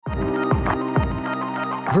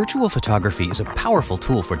Virtual photography is a powerful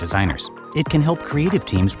tool for designers. It can help creative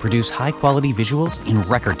teams produce high-quality visuals in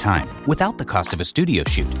record time without the cost of a studio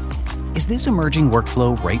shoot. Is this emerging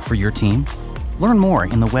workflow right for your team? Learn more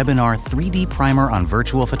in the webinar 3D Primer on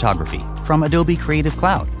Virtual Photography from Adobe Creative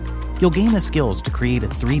Cloud. You'll gain the skills to create a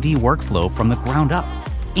 3D workflow from the ground up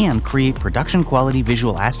and create production-quality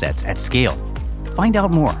visual assets at scale. Find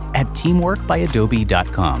out more at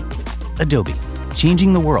teamworkbyadobe.com. Adobe,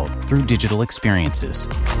 changing the world through digital experiences.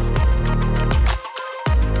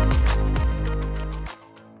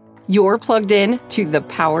 You're plugged in to the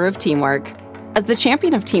power of teamwork. As the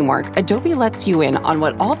champion of teamwork, Adobe lets you in on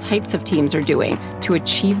what all types of teams are doing to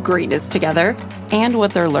achieve greatness together and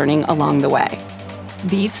what they're learning along the way.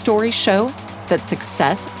 These stories show that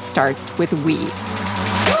success starts with we.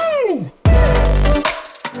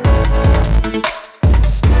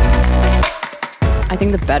 I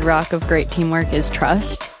think the bedrock of great teamwork is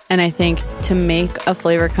trust. And I think to make a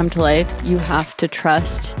flavor come to life, you have to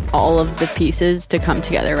trust all of the pieces to come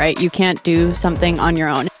together, right? You can't do something on your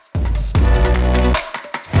own.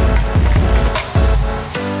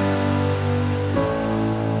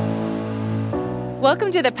 Welcome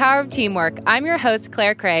to The Power of Teamwork. I'm your host,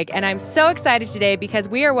 Claire Craig, and I'm so excited today because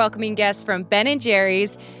we are welcoming guests from Ben &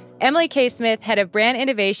 Jerry's, Emily K. Smith, Head of Brand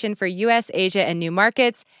Innovation for U.S., Asia, and New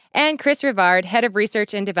Markets, and Chris Rivard, Head of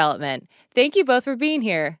Research and Development. Thank you both for being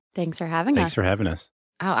here. Thanks for having us. Thanks for having us.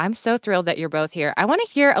 Oh, I'm so thrilled that you're both here. I want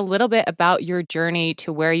to hear a little bit about your journey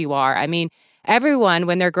to where you are. I mean, everyone,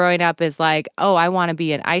 when they're growing up, is like, oh, I want to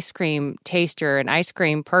be an ice cream taster, an ice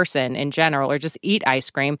cream person in general, or just eat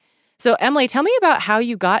ice cream. So, Emily, tell me about how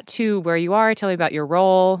you got to where you are. Tell me about your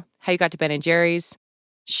role, how you got to Ben & Jerry's.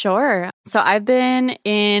 Sure. So I've been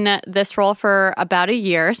in this role for about a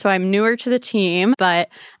year, so I'm newer to the team, but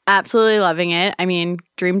absolutely loving it. I mean,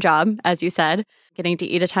 dream job, as you said, getting to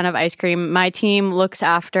eat a ton of ice cream. My team looks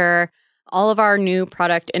after all of our new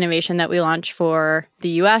product innovation that we launch for the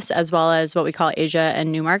US, as well as what we call Asia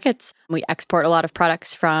and New Markets. We export a lot of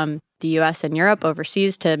products from the US and Europe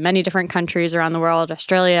overseas to many different countries around the world: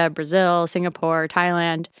 Australia, Brazil, Singapore,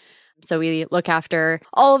 Thailand. So we look after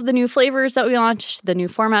all of the new flavors that we launch, the new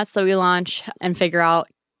formats that we launch, and figure out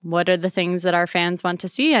what are the things that our fans want to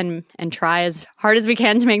see and try as hard as we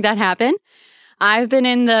can to make that happen. I've been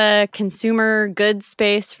in the consumer goods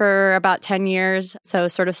space for about 10 years, so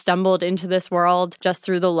sort of stumbled into this world just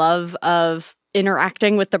through the love of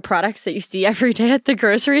interacting with the products that you see every day at the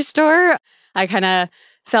grocery store. I kind of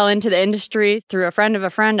fell into the industry through a friend of a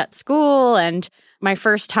friend at school, and my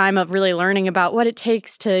first time of really learning about what it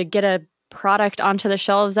takes to get a product onto the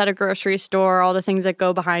shelves at a grocery store, all the things that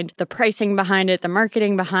go behind the pricing behind it, the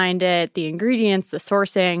marketing behind it, the ingredients, the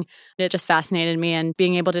sourcing. It just fascinated me, and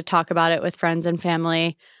being able to talk about it with friends and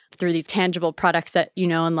family through these tangible products that you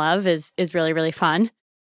know and love is really, really fun.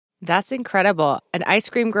 That's incredible. An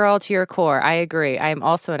ice cream girl to your core. I agree. I am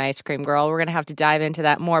also an ice cream girl. We're going to have to dive into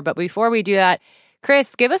that more. But before we do that,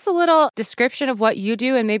 Chris, give us a little description of what you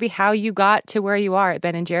do and maybe how you got to where you are at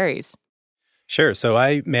Ben & Jerry's. Sure. So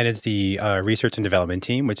I manage the research and development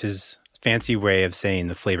team, which is a fancy way of saying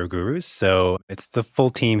the flavor gurus. So it's the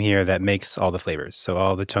full team here that makes all the flavors. So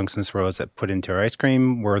all the chunks and swirls that put into our ice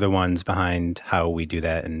cream, we're the ones behind how we do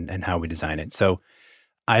that and how we design it. So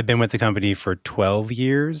I've been with the company for 12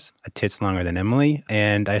 years, a tits longer than Emily,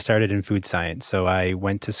 and I started in food science. So I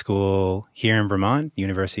went to school here in Vermont,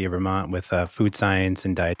 University of Vermont, with a food science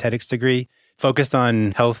and dietetics degree, focused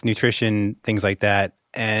on health, nutrition, things like that.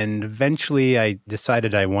 And eventually I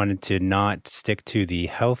decided I wanted to not stick to the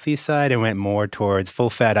healthy side and went more towards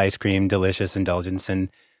full-fat ice cream, delicious indulgence, and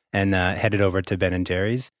headed over to Ben &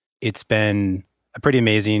 Jerry's. It's been a pretty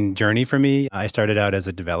amazing journey for me. I started out as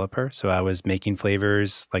a developer, so I was making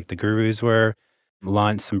flavors like the gurus were,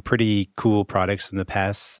 launched some pretty cool products in the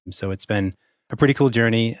past. So it's been a pretty cool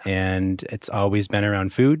journey, and it's always been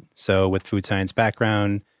around food. So with food science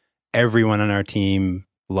background, everyone on our team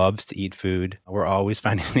loves to eat food. We're always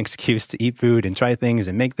finding an excuse to eat food and try things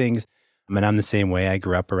and make things. And I'm the same way. I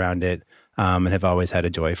grew up around it and have always had a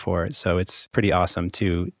joy for it. So it's pretty awesome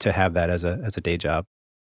to have that as a day job.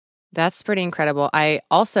 That's pretty incredible. I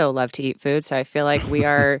also love to eat food, so I feel like we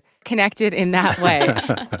are connected in that way.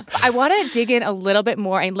 I want to dig in a little bit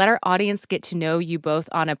more and let our audience get to know you both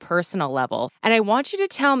on a personal level. And I want you to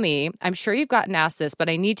tell me, I'm sure you've gotten asked this, but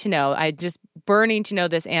I need to know, I'm just burning to know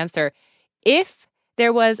this answer. If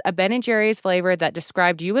there was a Ben & Jerry's flavor that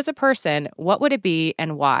described you as a person, what would it be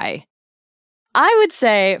and why? I would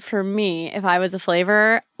say for me, if I was a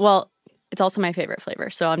flavor, well, it's also my favorite flavor,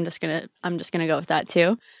 so I'm just gonna go with that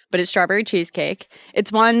too. But it's strawberry cheesecake. It's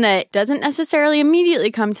one that doesn't necessarily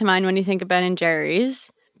immediately come to mind when you think of Ben & Jerry's,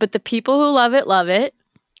 but the people who love it,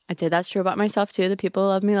 I'd say that's true about myself too. The people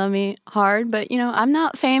love me hard, but I'm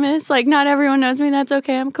not famous. Like, not everyone knows me. That's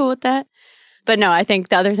okay. I'm cool with that. But no, I think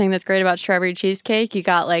the other thing that's great about strawberry cheesecake, you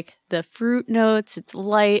got like the fruit notes. It's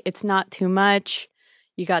light. It's not too much.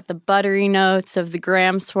 You got the buttery notes of the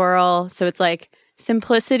graham swirl. So it's like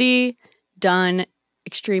simplicity done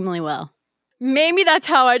extremely well. Maybe that's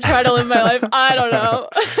how I try to live my life. I don't know.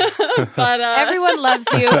 But everyone loves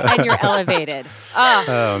you and you're elevated.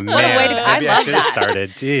 Oh, man. What a way to go. I love should that. have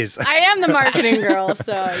started. Jeez. I am the marketing girl,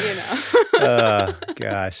 so.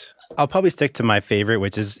 Gosh. I'll probably stick to my favorite,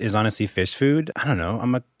 which is honestly fish food. I don't know.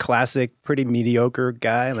 I'm a classic, pretty mediocre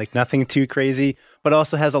guy, like nothing too crazy, but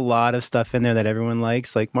also has a lot of stuff in there that everyone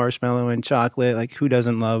likes, like marshmallow and chocolate. Like, who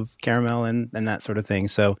doesn't love caramel and that sort of thing?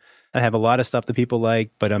 So I have a lot of stuff that people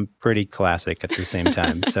like, but I'm pretty classic at the same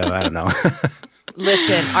time. So I don't know.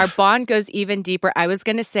 Listen, our bond goes even deeper. I was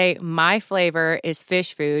going to say my flavor is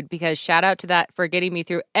fish food because shout out to that for getting me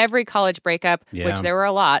through every college breakup, which there were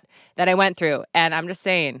a lot that I went through. And I'm just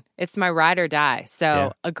saying, it's my ride or die.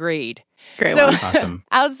 So agreed. Great so, one. Awesome.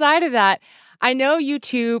 Outside of that, I know you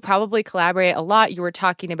two probably collaborate a lot. You were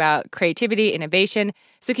talking about creativity, innovation.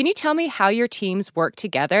 So can you tell me how your teams work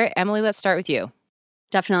together? Emily, let's start with you.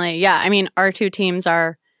 Definitely. Yeah. I mean, our two teams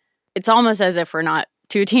it's almost as if we're not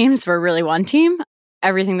two teams, we're really one team.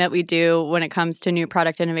 Everything that we do when it comes to new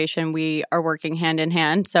product innovation, we are working hand in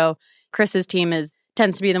hand. So Chris's team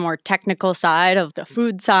tends to be the more technical side of the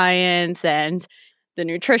food science and the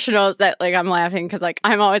nutritionals that like I'm laughing because like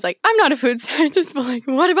I'm always like, I'm not a food scientist, but like,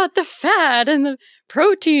 what about the fat and the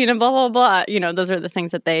protein and blah, blah, blah. Those are the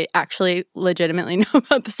things that they actually legitimately know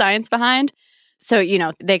about the science behind. So,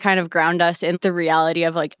 they kind of ground us in the reality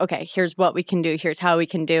of like, okay, here's what we can do. Here's how we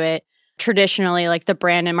can do it. Traditionally, like the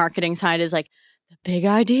brand and marketing side is like the big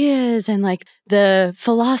ideas and like the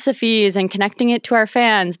philosophies and connecting it to our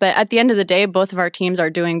fans. But at the end of the day, both of our teams are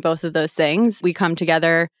doing both of those things. We come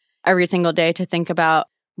together every single day to think about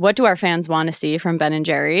what do our fans want to see from Ben &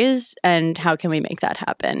 Jerry's and how can we make that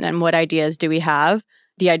happen? And what ideas do we have?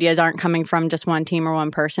 The ideas aren't coming from just one team or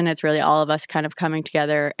one person. It's really all of us kind of coming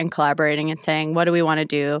together and collaborating and saying, what do we want to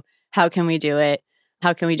do? How can we do it?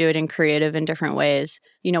 How can we do it in creative and different ways?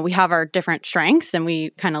 We have our different strengths and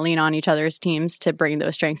we kind of lean on each other's teams to bring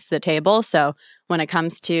those strengths to the table. So when it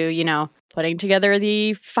comes to, putting together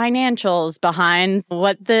the financials behind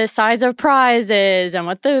what the size of prize is and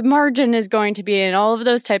what the margin is going to be and all of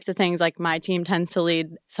those types of things, like my team tends to lead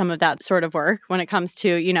some of that sort of work when it comes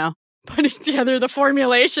to, putting together the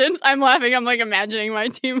formulations. I'm laughing. I'm like imagining my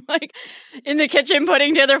team like in the kitchen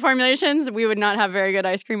putting together formulations. We would not have very good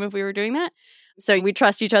ice cream if we were doing that. So we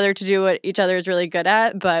trust each other to do what each other is really good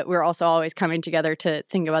at, but we're also always coming together to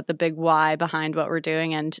think about the big why behind what we're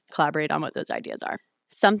doing and collaborate on what those ideas are.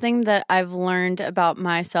 Something that I've learned about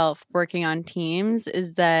myself working on teams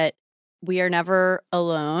is that we are never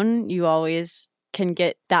alone. You always can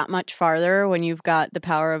get that much farther when you've got the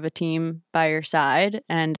power of a team by your side.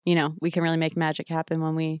 And, we can really make magic happen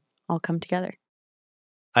when we all come together.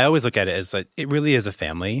 I always look at it as like, it really is a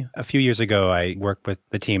family. A few years ago, I worked with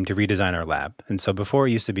the team to redesign our lab. And so before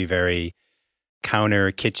it used to be very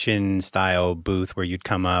counter kitchen style booth where you'd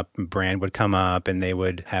come up, brand would come up and they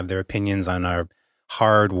would have their opinions on our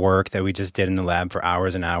hard work that we just did in the lab for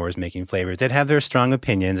hours and hours making flavors. They'd have their strong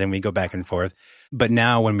opinions and we go back and forth. But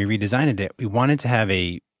now when we redesigned it, we wanted to have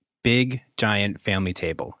a big, giant family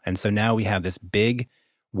table. And so now we have this big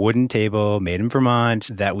wooden table made in Vermont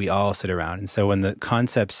that we all sit around. And so when the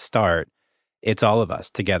concepts start, it's all of us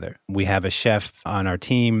together. We have a chef on our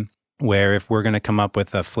team where if we're going to come up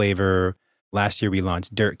with a flavor, last year we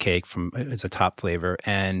launched dirt cake it's a top flavor.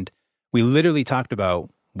 And we literally talked about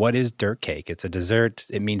what is dirt cake? It's a dessert.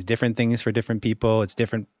 It means different things for different people. It's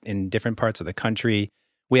different in different parts of the country.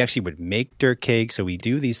 We actually would make dirt cake. So we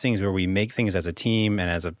do these things where we make things as a team and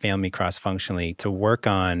as a family cross-functionally to work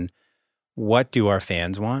on what do our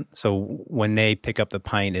fans want? So when they pick up the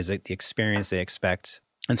pint, is it the experience they expect?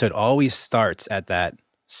 And so it always starts at that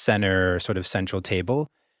center, sort of central table.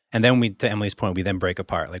 And then to Emily's point, we then break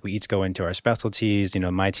apart. Like we each go into our specialties.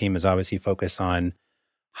 My team is obviously focused on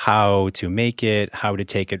how to make it, how to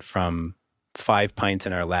take it from 5 pints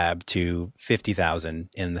in our lab to 50,000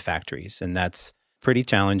 in the factories. And that's pretty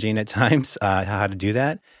challenging at times, how to do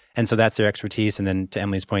that. And so that's their expertise. And then to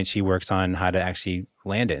Emily's point, she works on how to actually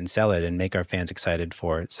land it and sell it and make our fans excited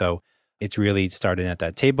for it. So it's really started at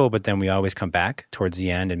that table, but then we always come back towards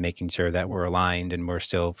the end and making sure that we're aligned and we're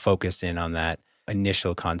still focused in on that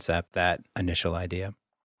initial concept, that initial idea.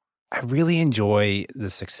 I really enjoy the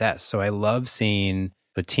success. So I love seeing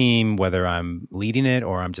the team, whether I'm leading it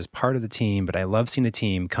or I'm just part of the team, but I love seeing the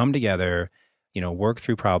team come together, work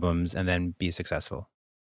through problems and then be successful.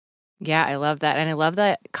 Yeah, I love that. And I love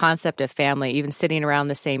the concept of family, even sitting around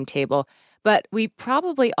the same table. But we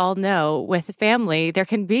probably all know with family, there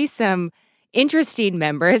can be some interesting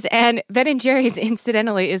members. And Ben & Jerry's,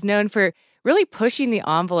 incidentally, is known for really pushing the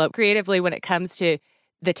envelope creatively when it comes to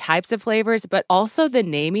the types of flavors, but also the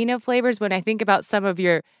naming of flavors. When I think about some of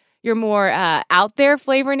your more out there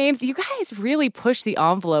flavor names, you guys really push the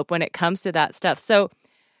envelope when it comes to that stuff. So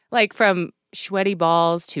like from Sweaty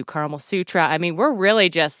Balls to Caramel Sutra, I mean, we're really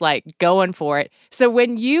just like going for it. So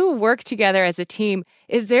when you work together as a team,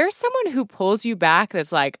 is there someone who pulls you back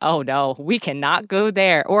that's like, oh no, we cannot go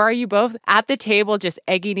there? Or are you both at the table just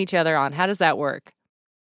egging each other on? How does that work?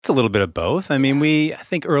 It's a little bit of both. I mean, I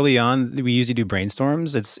think early on, we usually do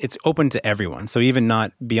brainstorms. It's open to everyone. So even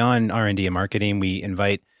not beyond R&D and marketing, we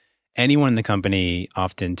invite anyone in the company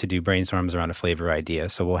often to do brainstorms around a flavor idea.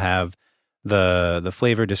 So we'll have the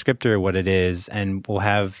flavor descriptor, what it is, and we'll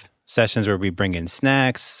have sessions where we bring in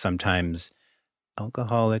snacks, sometimes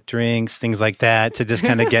alcoholic drinks, things like that, to just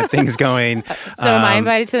kind of get things going. So am I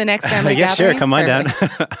invited to the next family yeah, gathering? sure, come on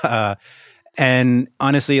down. And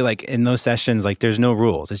honestly, like in those sessions, like there's no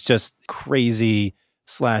rules. It's just crazy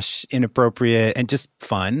 / inappropriate and just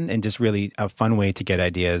fun, and just really a fun way to get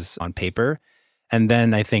ideas on paper. And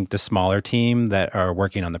then I think the smaller team that are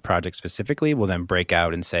working on the project specifically will then break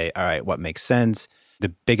out and say, all right, what makes sense? The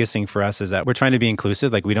biggest thing for us is that we're trying to be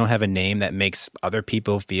inclusive. Like we don't have a name that makes other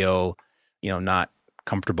people feel, not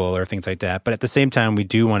comfortable or things like that. But at the same time, we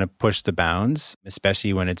do want to push the bounds,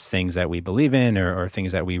 especially when it's things that we believe in or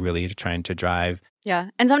things that we really are trying to drive. Yeah.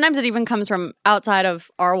 And sometimes it even comes from outside of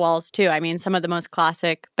our walls too. I mean, some of the most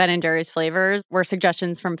classic Ben & Jerry's flavors were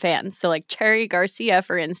suggestions from fans. So like Cherry Garcia,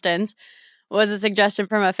 for instance, was a suggestion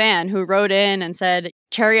from a fan who wrote in and said,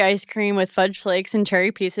 cherry ice cream with fudge flakes and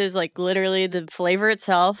cherry pieces, like literally the flavor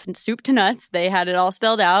itself, and soup to nuts. They had it all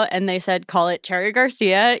spelled out and they said, call it Cherry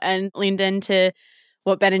Garcia, and leaned into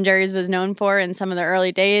what Ben & Jerry's was known for in some of the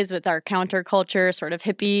early days with our counterculture sort of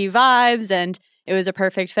hippie vibes. And it was a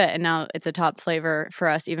perfect fit. And now it's a top flavor for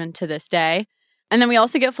us even to this day. And then we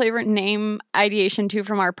also get flavor name ideation too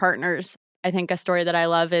from our partners. I think a story that I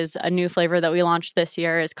love is a new flavor that we launched this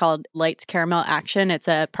year is called Lights Caramel Action. It's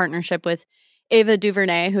a partnership with Ava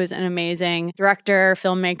DuVernay, who's an amazing director,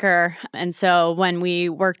 filmmaker. And so when we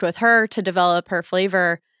worked with her to develop her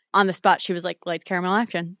flavor, on the spot, she was like, Lights Caramel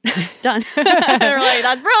Action. Done. We're like,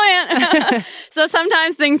 that's brilliant. So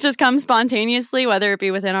sometimes things just come spontaneously, whether it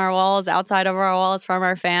be within our walls, outside of our walls, from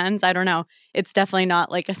our fans. I don't know. It's definitely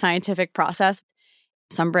not like a scientific process.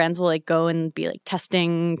 Some brands will like go and be like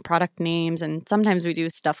testing product names, and sometimes we do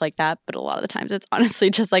stuff like that, but a lot of the times it's honestly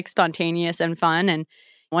just like spontaneous and fun. And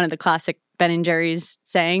one of the classic Ben & Jerry's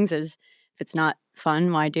sayings is, if it's not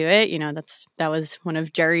fun, why do it? That was one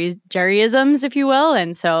of Jerryisms, if you will.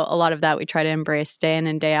 And so a lot of that we try to embrace day in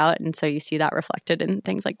and day out. And so you see that reflected in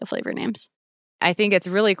things like the flavor names. I think it's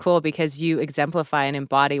really cool because you exemplify and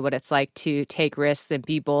embody what it's like to take risks and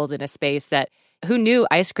be bold in a space that who knew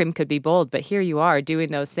ice cream could be bold, but here you are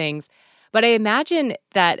doing those things. But I imagine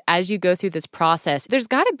that as you go through this process, there's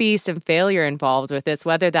got to be some failure involved with this,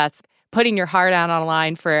 whether that's putting your heart out on a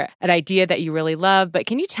line for an idea that you really love. But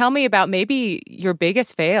can you tell me about maybe your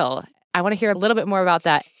biggest fail? I want to hear a little bit more about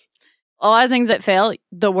that. A lot of things that fail,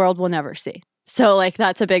 the world will never see. So like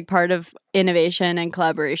that's a big part of innovation and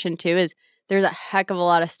collaboration too, is there's a heck of a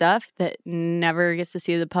lot of stuff that never gets to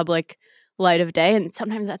see the public light of day. And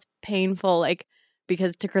sometimes that's painful, like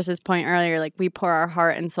because to Chris's point earlier, like we pour our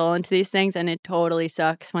heart and soul into these things and it totally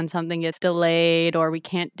sucks when something gets delayed or we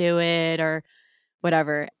can't do it or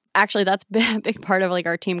whatever. Actually, that's a big part of like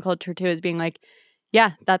our team culture too, is being like,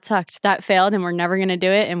 yeah, that sucked. That failed and we're never going to do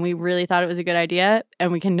it. And we really thought it was a good idea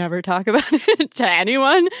and we can never talk about it to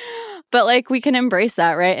anyone. But like we can embrace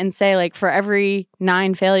that, right? And say like for every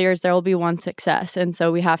 9 failures, there will be 1 success. And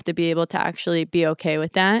so we have to be able to actually be okay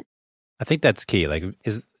with that. I think that's key, like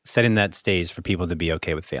is setting that stage for people to be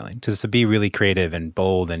okay with failing. Just to be really creative and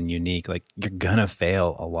bold and unique, like you're going to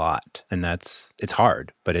fail a lot. And it's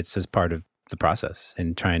hard, but it's just part of the process,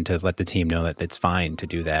 and trying to let the team know that it's fine to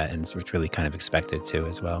do that, and it's really kind of expected too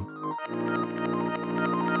as well.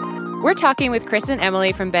 We're talking with Chris and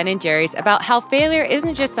Emily from Ben & Jerry's about how failure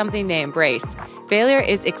isn't just something they embrace. Failure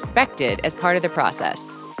is expected as part of the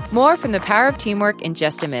process. More from the power of teamwork in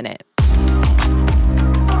just a minute.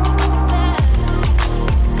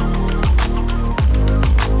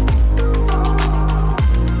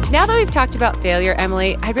 Now that we've talked about failure,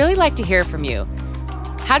 Emily, I'd really like to hear from you.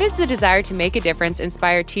 How does the desire to make a difference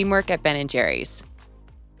inspire teamwork at Ben & Jerry's?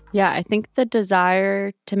 Yeah, I think the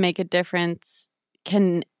desire to make a difference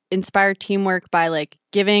can inspire teamwork by like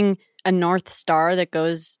giving a North Star that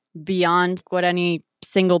goes beyond what any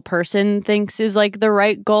single person thinks is like the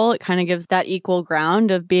right goal. It kind of gives that equal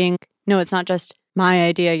ground of being, no, it's not just my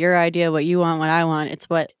idea, your idea, what you want, what I want. It's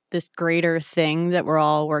what this greater thing that we're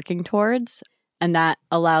all working towards. And that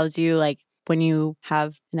allows you, like, when you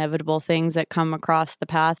have inevitable things that come across the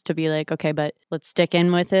path, to be like, okay, but let's stick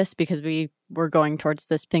in with this because we're going towards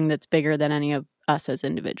this thing that's bigger than any of us as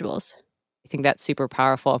individuals. I think that's super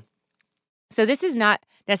powerful. So this is not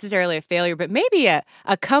necessarily a failure, but maybe a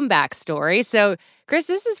comeback story. So Chris,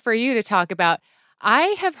 this is for you to talk about.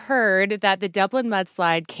 I have heard that the Dublin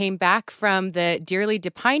mudslide came back from the dearly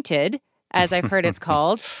depinted, as I've heard it's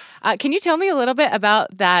called. Can you tell me a little bit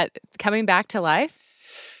about that coming back to life?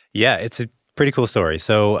 Yeah, it's a pretty cool story.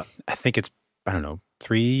 So I think it's,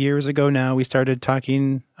 3 years ago now we started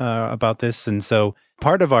talking about this. And so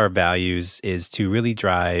part of our values is to really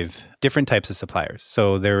drive different types of suppliers.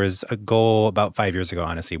 So there was a goal about 5 years ago,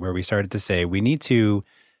 honestly, where we started to say we need to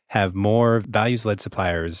have more values-led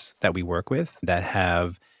suppliers that we work with that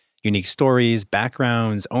have unique stories,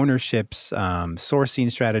 backgrounds, ownerships,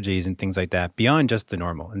 sourcing strategies, and things like that beyond just the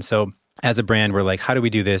normal. And so as a brand, we're like, how do we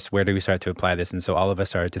do this? Where do we start to apply this? And so all of us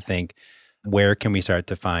started to think, where can we start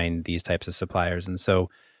to find these types of suppliers? And so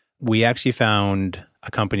we actually found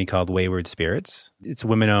a company called Wayward Spirits. It's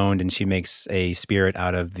women-owned, and she makes a spirit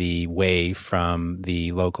out of the whey from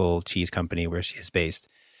the local cheese company where she is based.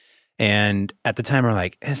 And at the time, we're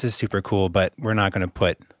like, this is super cool, but we're not going to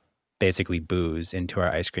put basically booze into our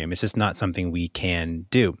ice cream. It's just not something we can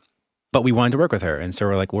do. But we wanted to work with her. And so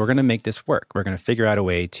we're like, we're going to make this work. We're going to figure out a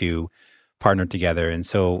way to partner together. And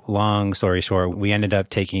so long story short, we ended up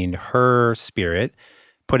taking her spirit,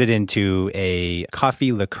 put it into a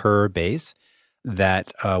coffee liqueur base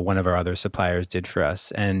that one of our other suppliers did for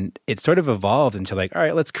us. And it sort of evolved into like, all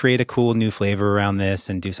right, let's create a cool new flavor around this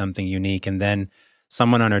and do something unique. And then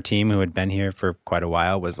someone on our team who had been here for quite a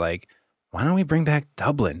while was like, why don't we bring back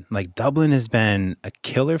Dublin? Like, Dublin has been a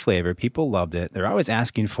killer flavor. People loved it. They're always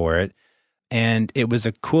asking for it. And it was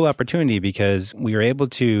a cool opportunity because we were able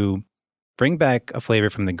to bring back a flavor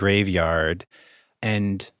from the graveyard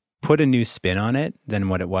and put a new spin on it than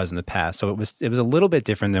what it was in the past. So it was a little bit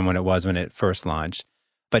different than what it was when it first launched.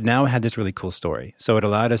 But now it had this really cool story. So it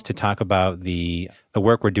allowed us to talk about the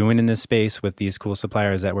work we're doing in this space with these cool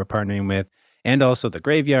suppliers that we're partnering with, and also the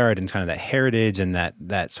graveyard and kind of that heritage and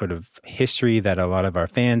that sort of history that a lot of our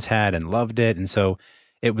fans had and loved it. And so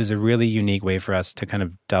it was a really unique way for us to kind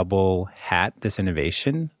of double hat this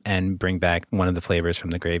innovation and bring back one of the flavors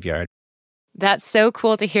from the graveyard. That's so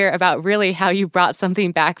cool to hear about really how you brought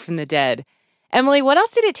something back from the dead. Emily, what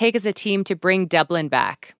else did it take as a team to bring Dublin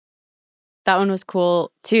back? That one was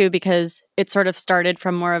cool too, because it sort of started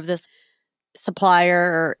from more of this supplier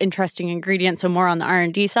or interesting ingredient, so more on the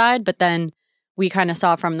R&D side, but then we kind of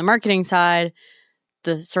saw from the marketing side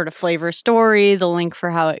the sort of flavor story, the link for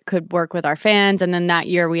how it could work with our fans. And then that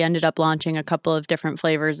year we ended up launching a couple of different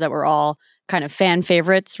flavors that were all kind of fan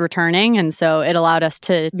favorites returning. And so it allowed us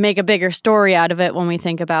to make a bigger story out of it when we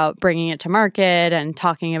think about bringing it to market and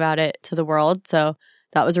talking about it to the world. So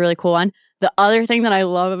that was a really cool one. The other thing that I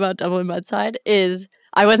love about Dublin Mudslide is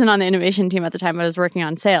I wasn't on the innovation team at the time, but I was working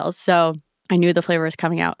on sales. So I knew the flavor was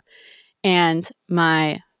coming out. And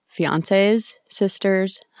my fiance's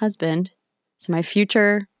sister's husband, so my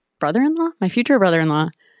future brother-in-law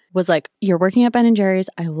was like, you're working at Ben & Jerry's.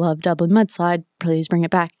 I love Dublin Mudslide. Please bring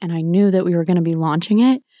it back. And I knew that we were going to be launching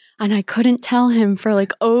it. And I couldn't tell him for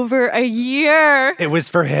like over a year. It was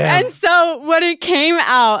for him. And so when it came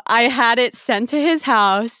out, I had it sent to his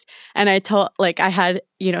house. And I had,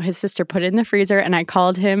 his sister put it in the freezer. And I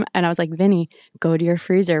called him and I was like, Vinny, go to your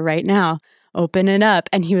freezer right now. Open it up.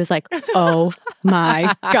 And he was like, oh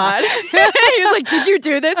my God. He was like, did you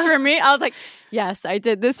do this for me? I was like, yes, I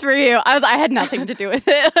did this for you. I had nothing to do with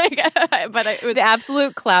it. But it was the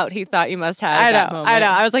absolute clout he thought you must have at that moment. I know.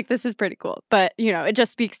 I was like, this is pretty cool. But, it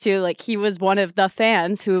just speaks to like, he was one of the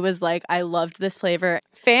fans who was like, I loved this flavor.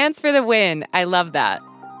 Fans for the win. I love that.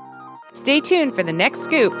 Stay tuned for the next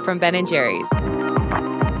scoop from Ben & Jerry's.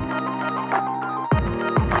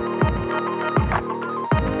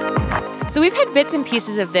 So we've had bits and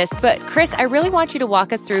pieces of this, but Chris, I really want you to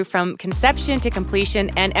walk us through from conception to completion.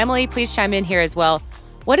 And Emily, please chime in here as well.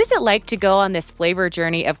 What is it like to go on this flavor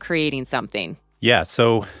journey of creating something? Yeah,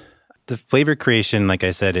 so the flavor creation, like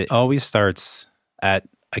I said, it always starts at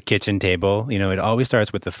a kitchen table. It always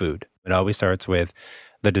starts with the food. It always starts with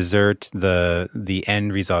the dessert, the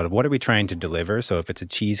end result of what are we trying to deliver. So if it's a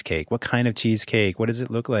cheesecake, what kind of cheesecake? What does it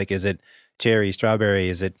look like? Is it cherry, strawberry?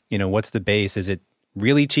 Is it, what's the base? Is it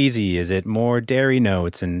really cheesy? Is it more dairy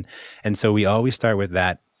notes? And so we always start with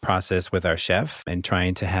that process with our chef and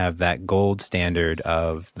trying to have that gold standard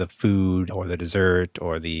of the food or the dessert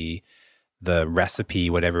or the recipe,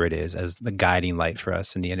 whatever it is, as the guiding light for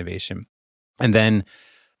us in the innovation. And then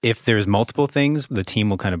if there's multiple things, the team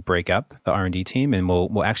will kind of break up, the R&D team, and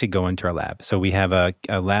we'll actually go into our lab. So we have a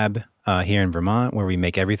lab here in Vermont where we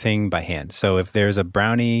make everything by hand. So if there's a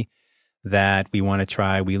brownie that we want to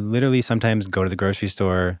try, we literally sometimes go to the grocery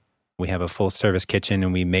store. We have a full service kitchen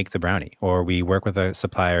and we make the brownie, or we work with a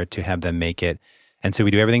supplier to have them make it. And so we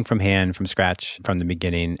do everything from hand, from scratch, from the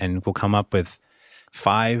beginning, and we'll come up with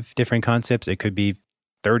 5 different concepts. It could be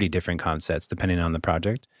 30 different concepts depending on the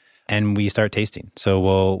project. And we start tasting. So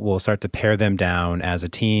we'll start to pare them down as a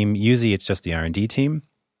team. Usually it's just the R&D team.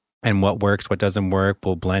 And what works, what doesn't work,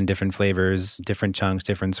 we'll blend different flavors, different chunks,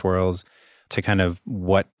 different swirls to kind of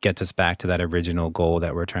what gets us back to that original goal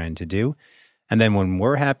that we're trying to do. And then when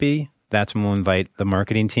we're happy, that's when we'll invite the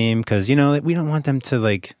marketing team because, we don't want them to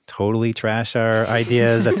like totally trash our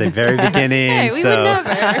ideas at the very beginning. Hey, we would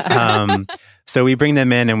never. So we bring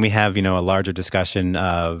them in and we have, a larger discussion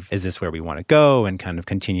of, is this where we want to go, and kind of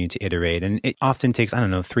continue to iterate. And it often takes,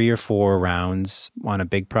 3 or 4 rounds on a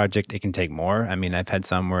big project. It can take more. I mean, I've had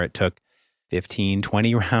some where it took 15,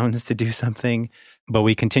 20 rounds to do something. But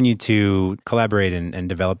we continue to collaborate and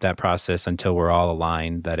develop that process until we're all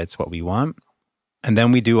aligned that it's what we want. And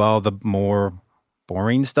then we do all the more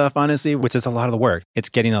boring stuff, honestly, which is a lot of the work. It's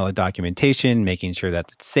getting all the documentation, making sure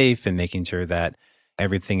that it's safe, and making sure that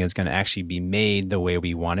everything is going to actually be made the way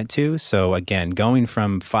we want it to. So again, going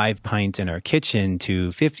from 5 pints in our kitchen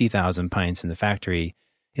to 50,000 pints in the factory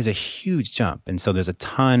is a huge jump. And so there's a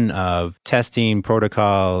ton of testing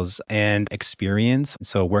protocols and experience.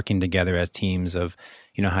 So working together as teams of,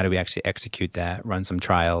 how do we actually execute that, run some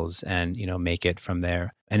trials and, make it from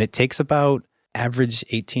there. And it takes about average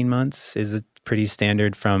 18 months is a pretty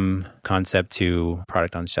standard from concept to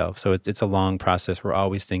product on shelf. So it's a long process. We're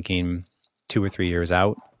always thinking 2 or 3 years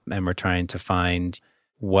out, and we're trying to find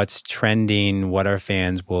what's trending, what our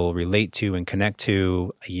fans will relate to and connect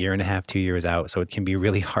to a year and a half, 2 years out. So it can be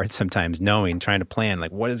really hard sometimes trying to plan,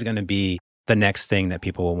 like what is going to be the next thing that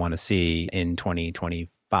people will want to see in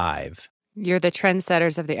 2025. You're the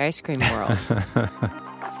trendsetters of the ice cream world.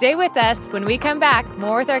 Stay with us. When we come back,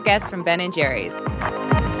 more with our guests from Ben & Jerry's.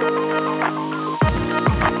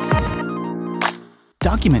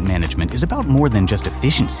 Document management is about more than just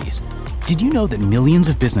efficiencies. Did you know that millions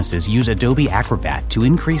of businesses use Adobe Acrobat to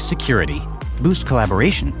increase security, boost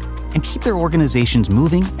collaboration, and keep their organizations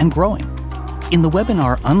moving and growing? In the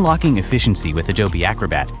webinar Unlocking Efficiency with Adobe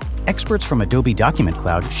Acrobat, experts from Adobe Document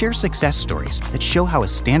Cloud share success stories that show how a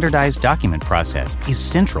standardized document process is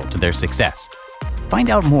central to their success. Find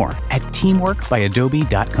out more at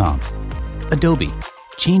teamworkbyadobe.com. Adobe,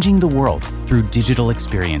 changing the world through digital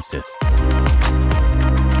experiences.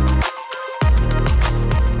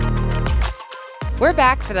 We're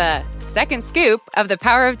back for the second scoop of the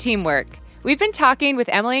power of teamwork. We've been talking with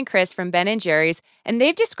Emily and Chris from Ben & Jerry's, and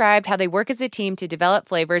they've described how they work as a team to develop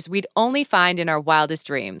flavors we'd only find in our wildest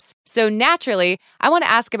dreams. So naturally, I want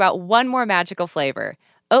to ask about one more magical flavor,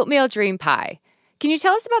 oatmeal dream pie. Can you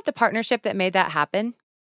tell us about the partnership that made that happen?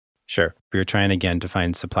 Sure. We were trying again to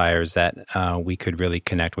find suppliers that we could really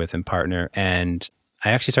connect with and partner. And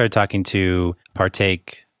I actually started talking to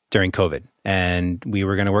Partake during COVID. And we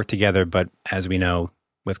were going to work together, but as we know,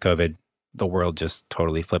 with COVID, the world just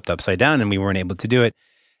totally flipped upside down and we weren't able to do it.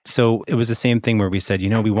 So it was the same thing where we said,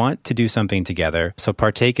 we want to do something together. So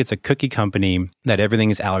Partake, it's a cookie company that everything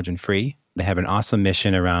is allergen free. They have an awesome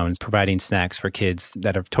mission around providing snacks for kids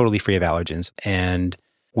that are totally free of allergens. And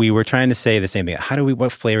we were trying to say the same thing.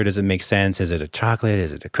 What flavor does it make sense? Is it a chocolate?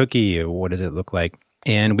 Is it a cookie? Or what does it look like?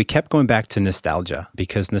 And we kept going back to nostalgia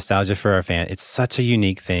because nostalgia for our fan, it's such a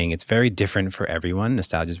unique thing. It's very different for everyone.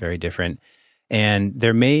 Nostalgia is very different. And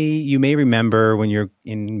you may remember when you're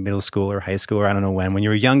in middle school or high school, or I don't know when you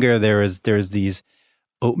were younger, there's these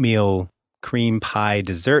oatmeal cream pie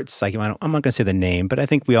desserts. Like I'm not going to say the name, but I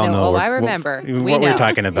think we all know. I remember. What we're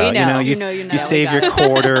talking about. You save your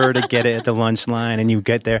quarter to get it at the lunch line and you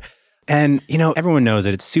get there. And, everyone knows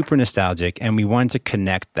that it's super nostalgic, and we wanted to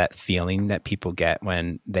connect that feeling that people get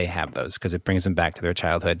when they have those because it brings them back to their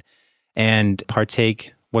childhood. And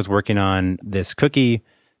Partake was working on this cookie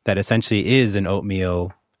that essentially is an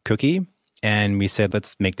oatmeal cookie. And we said,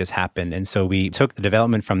 let's make this happen. And so we took the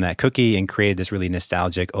development from that cookie and created this really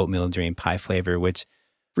nostalgic oatmeal dream pie flavor, which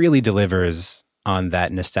really delivers on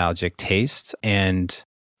that nostalgic taste and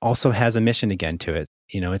also has a mission again to it.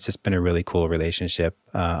 It's just been a really cool relationship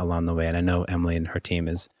along the way. And I know Emily and her team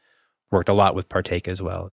has worked a lot with Partake as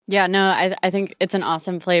well. Yeah, no, I think it's an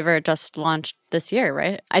awesome flavor. It just launched this year,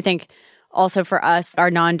 right? I think Also for us, our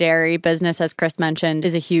non-dairy business, as Chris mentioned,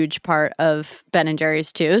 is a huge part of Ben &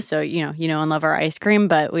 Jerry's too. So, you know and love our ice cream,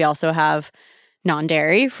 but we also have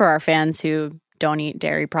non-dairy for our fans who don't eat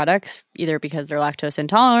dairy products, either because they're lactose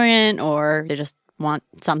intolerant or they just want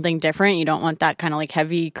something different. You don't want that kind of like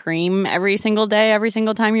heavy cream every single day, every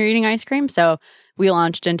single time you're eating ice cream. So we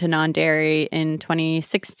launched into non-dairy in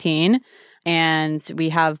 2016. And we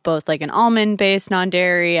have both like an almond-based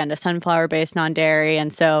non-dairy and a sunflower-based non-dairy.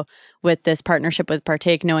 And so with this partnership with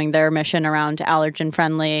Partake, knowing their mission around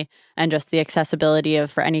allergen-friendly and just the accessibility of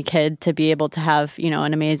for any kid to be able to have,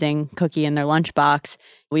 an amazing cookie in their lunchbox,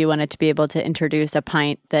 we wanted to be able to introduce a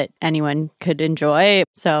pint that anyone could enjoy.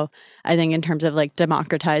 So I think in terms of like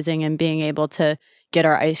democratizing and being able to get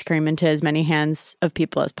our ice cream into as many hands of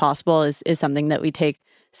people as possible is something that we take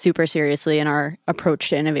super seriously in our approach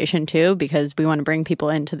to innovation too, because we want to bring people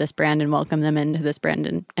into this brand and welcome them into this brand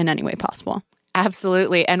in any way possible.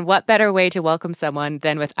 Absolutely. And what better way to welcome someone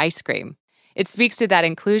than with ice cream? It speaks to that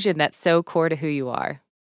inclusion that's so core to who you are.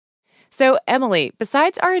 So, Emily,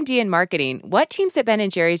 besides R&D and marketing, what teams at Ben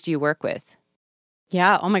 & Jerry's do you work with?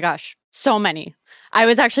 Yeah. Oh my gosh. So many. I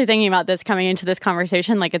was actually thinking about this coming into this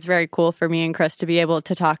conversation. Like, it's very cool for me and Chris to be able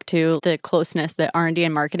to talk to the closeness that R&D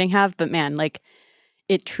and marketing have. But man, like,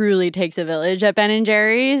 it truly takes a village at Ben &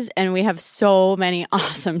 Jerry's, and we have so many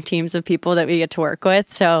awesome teams of people that we get to work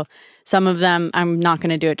with. So some of them, I'm not going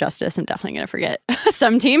to do it justice. I'm definitely going to forget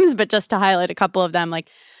some teams, but just to highlight a couple of them, like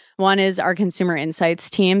one is our consumer insights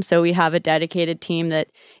team. So we have a dedicated team that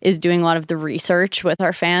is doing a lot of the research with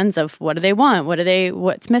our fans of what do they want?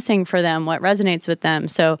 What's missing for them? What resonates with them?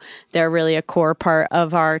 So they're really a core part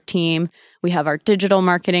of our team. We have our digital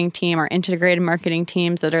marketing team, our integrated marketing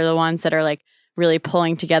teams that are the ones that are like really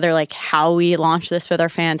pulling together like how we launch this with our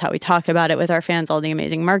fans, how we talk about it with our fans, all the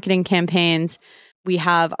amazing marketing campaigns. We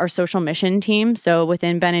have our social mission team. So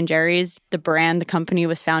within Ben & Jerry's, the brand, the company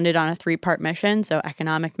was founded on a 3-part mission. So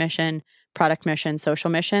economic mission, product mission, social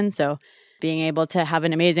mission. So being able to have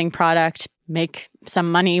an amazing product, make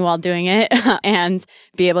some money while doing it, and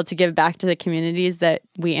be able to give back to the communities that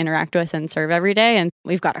we interact with and serve every day. And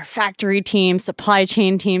we've got our factory team, supply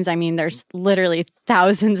chain teams. I mean, there's literally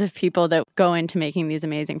thousands of people that go into making these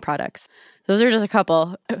amazing products. Those are just a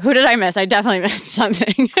couple. Who did I miss? I definitely missed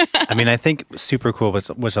something. I mean, I think super cool,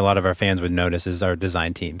 which a lot of our fans would notice, is our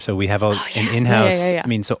design team. So we have an in-house, I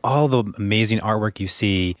mean, so all the amazing artwork you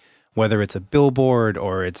see, whether it's a billboard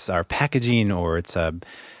or it's our packaging or it's a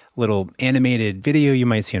little animated video you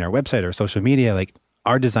might see on our website or social media, like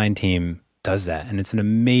our design team does that. And it's an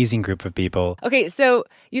amazing group of people. Okay, so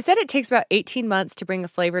you said it takes about 18 months to bring a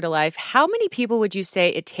flavor to life. How many people would you say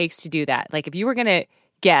it takes to do that? Like if you were going to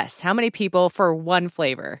guess, how many people for one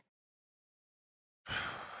flavor?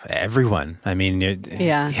 Everyone. I mean,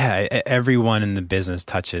 everyone in the business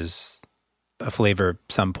touches a flavor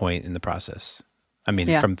some point in the process. I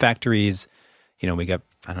mean, from factories, we got,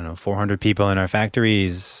 400 people in our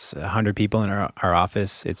factories, 100 people in our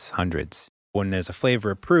office. It's hundreds. When there's a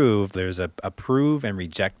flavor approved, there's a approve and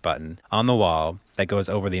reject button on the wall that goes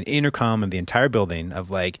over the intercom of the entire building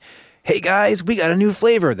of like, hey guys, we got a new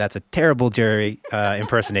flavor. That's a terrible Jerry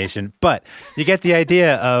impersonation, but you get the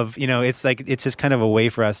idea of, it's just kind of a way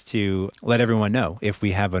for us to let everyone know if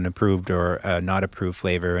we have an approved or a not approved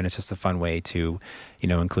flavor. And it's just a fun way to,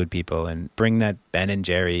 include people and bring that Ben &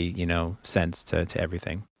 Jerry, sense to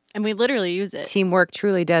everything. And we literally use it. Teamwork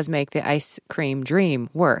truly does make the ice cream dream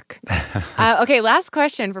work. Okay, last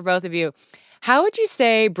question for both of you. How would you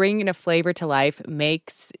say bringing a flavor to life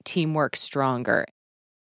makes teamwork stronger?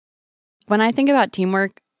 When I think about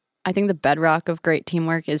teamwork, I think the bedrock of great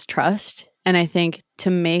teamwork is trust. And I think to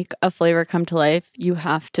make a flavor come to life, you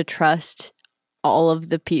have to trust all of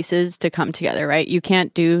the pieces to come together, right? You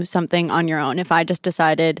can't do something on your own. If I just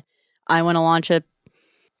decided I want to launch a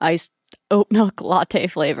iced oat milk latte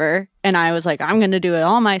flavor and I was like, I'm going to do it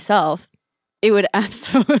all myself, it would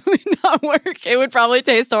absolutely not work. It would probably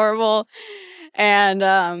taste horrible. And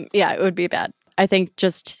it would be bad. I think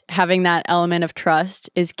just having that element of trust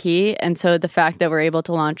is key. And so the fact that we're able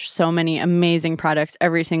to launch so many amazing products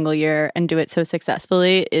every single year and do it so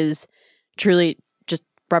successfully is truly just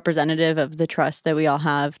representative of the trust that we all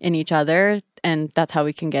have in each other. And that's how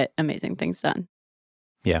we can get amazing things done.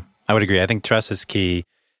 Yeah, I would agree. I think trust is key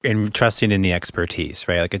in trusting in the expertise,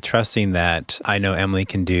 right? Like trusting that I know Emily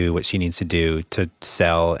can do what she needs to do to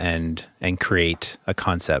sell and create a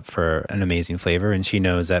concept for an amazing flavor. And she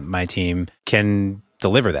knows that my team can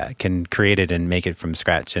deliver that, can create it and make it from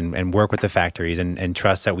scratch and work with the factories and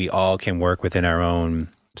trust that we all can work within our own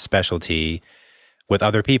specialty with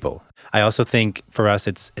other people. I also think for us,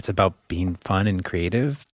 it's about being fun and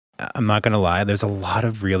creative. I'm not going to lie, there's a lot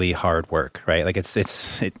of really hard work, right? Like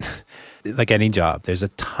it's like any job, there's a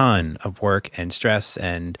ton of work and stress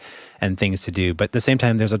and things to do. But at the same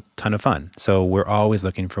time, there's a ton of fun. So we're always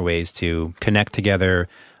looking for ways to connect together.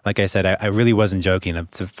 Like I said, I really wasn't joking,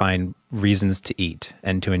 to find reasons to eat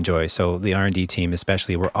and to enjoy. So the R&D team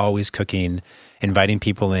especially, we're always cooking, inviting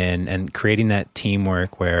people in and creating that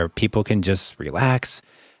teamwork where people can just relax.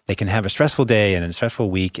 They can have a stressful day and a stressful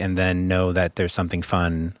week and then know that there's something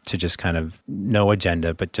fun to just kind of no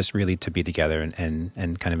agenda, but just really to be together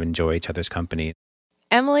and kind of enjoy each other's company.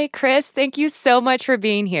 Emily, Chris, thank you so much for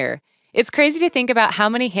being here. It's crazy to think about how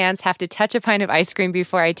many hands have to touch a pint of ice cream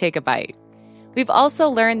before I take a bite. We've also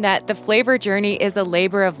learned that the flavor journey is a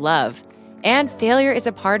labor of love, and failure is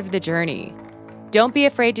a part of the journey. Don't be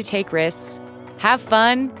afraid to take risks, have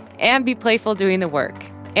fun, and be playful doing the work.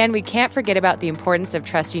 And we can't forget about the importance of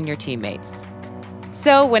trusting your teammates.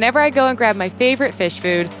 So whenever I go and grab my favorite fish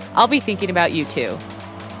food, I'll be thinking about you too.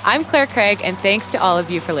 I'm Claire Craig, and thanks to all of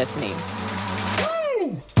you for listening.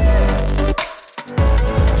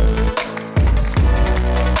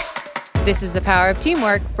 This is The Power of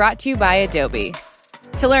Teamwork, brought to you by Adobe.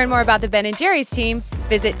 To learn more about the Ben & Jerry's team,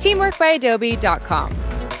 visit teamworkbyadobe.com.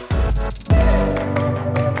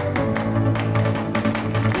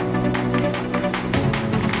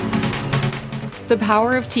 The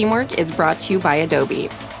Power of Teamwork is brought to you by Adobe,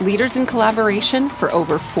 leaders in collaboration for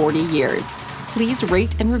over 40 years. Please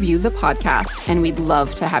rate and review the podcast, and we'd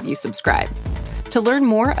love to have you subscribe. To learn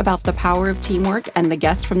more about the Power of Teamwork and the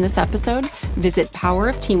guests from this episode, visit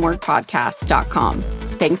powerofteamworkpodcast.com.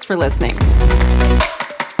 Thanks for listening.